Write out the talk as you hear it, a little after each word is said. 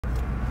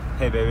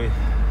Hey baby,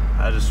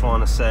 I just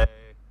want to say,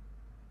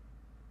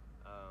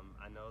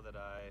 I know that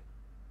I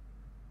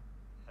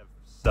have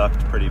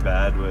sucked pretty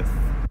bad with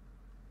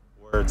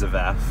words of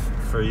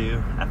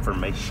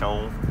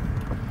affirmation.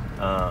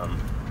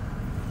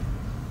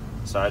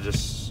 So I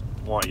just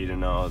want you to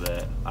know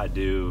that I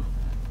don't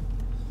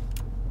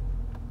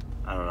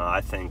know,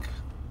 I think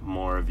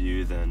more of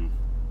you than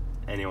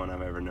anyone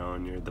I've ever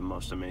known. You're the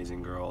most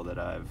amazing girl that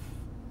I've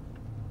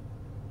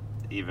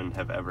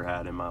ever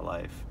had in my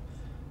life.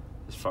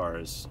 As far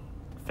as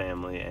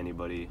family,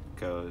 anybody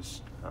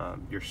goes,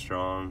 you're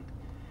strong.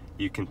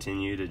 You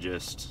continue to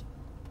just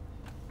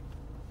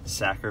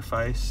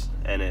sacrifice,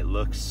 and it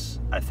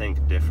looks, I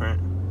think,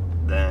 different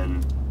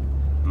than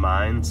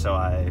mine, so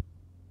I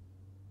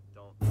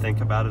don't think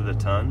about it a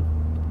ton,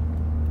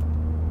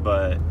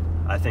 but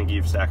I think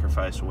you've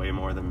sacrificed way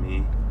more than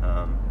me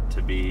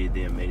to be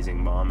the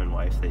amazing mom and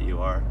wife that you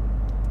are,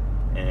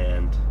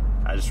 and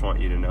I just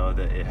want you to know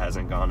that it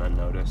hasn't gone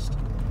unnoticed.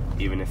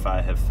 Even if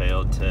I have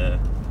failed to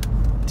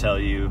tell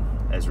you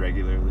as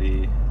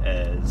regularly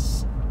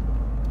as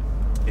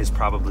is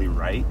probably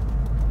right,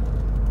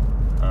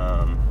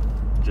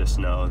 just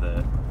know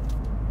that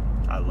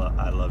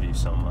I love you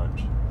so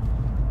much.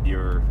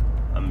 You're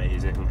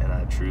amazing, and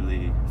I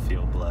truly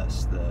feel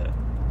blessed that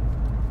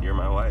you're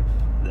my wife,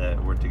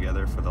 that we're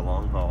together for the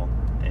long haul,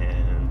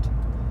 and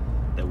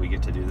that we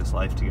get to do this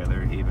life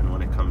together, even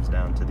when it comes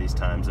down to these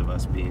times of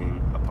us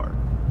being apart.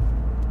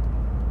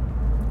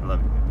 I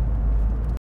love you.